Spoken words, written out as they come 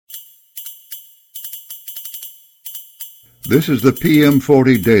This is the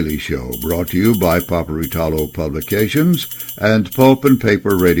PM40 Daily Show, brought to you by Paperitalo Publications and Pulp and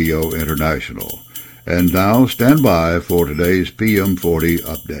Paper Radio International. And now, stand by for today's PM40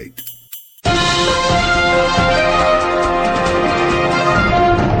 update.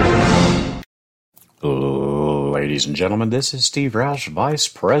 Ladies and gentlemen, this is Steve Roush, Vice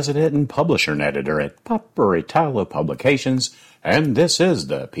President and Publisher and Editor at Paperitalo Publications, and this is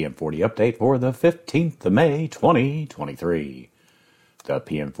the PM40 update for the 15th of May, 2023. The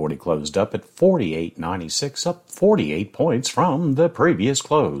PM40 closed up at 48.96, up 48 points from the previous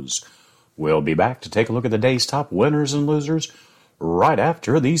close. We'll be back to take a look at the day's top winners and losers right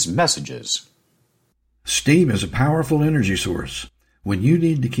after these messages. Steam is a powerful energy source. When you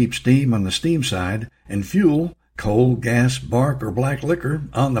need to keep steam on the steam side and fuel, coal, gas, bark, or black liquor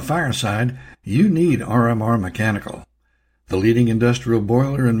on the fire side, you need RMR Mechanical. The leading industrial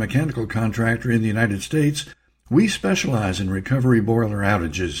boiler and mechanical contractor in the United States, we specialize in recovery boiler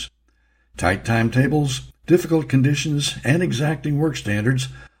outages. Tight timetables, difficult conditions, and exacting work standards,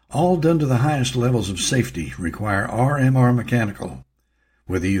 all done to the highest levels of safety, require RMR Mechanical.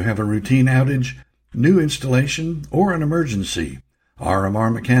 Whether you have a routine outage, new installation, or an emergency,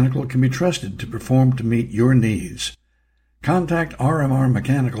 RMR Mechanical can be trusted to perform to meet your needs. Contact RMR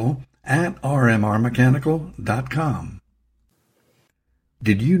Mechanical at rmrmechanical.com.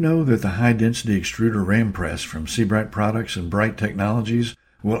 Did you know that the high-density extruder ram press from Seabright Products and Bright Technologies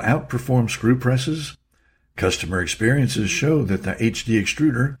will outperform screw presses? Customer experiences show that the HD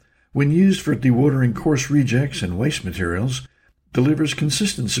extruder, when used for dewatering coarse rejects and waste materials, delivers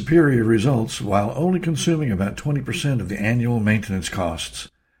consistent superior results while only consuming about 20% of the annual maintenance costs.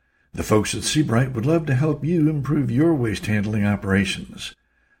 The folks at Seabright would love to help you improve your waste handling operations.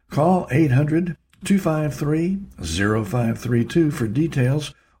 Call 800-253-0532 for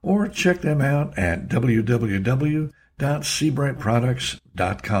details or check them out at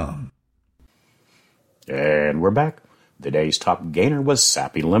www.seabrightproducts.com. And we're back. The day's top gainer was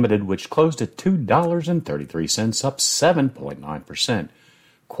Sappi Limited, which closed at $2.33, up 7.9%.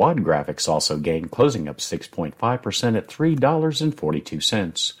 Quad Graphics also gained, closing up 6.5% at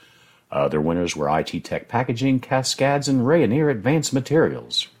 $3.42. Other winners were IT Tech Packaging, Cascades, and Rayonier Advanced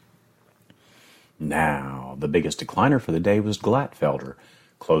Materials. Now, the biggest decliner for the day was Glatfelter,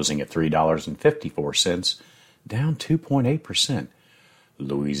 closing at $3.54, down 2.8%.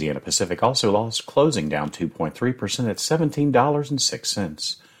 Louisiana Pacific also lost, closing down 2.3% at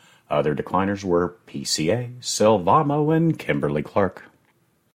 $17.06. Other decliners were PCA, Silvamo, and Kimberly-Clark.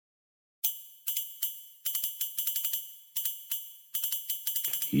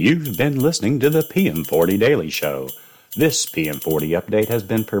 You've been listening to the PM40 Daily Show. This PM40 update has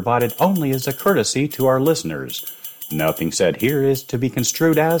been provided only as a courtesy to our listeners. Nothing said here is to be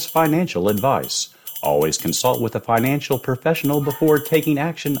construed as financial advice. Always consult with a financial professional before taking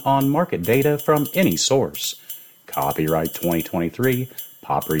action on market data from any source. Copyright 2023,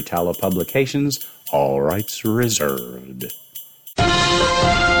 Paperitalo Publications, all rights reserved.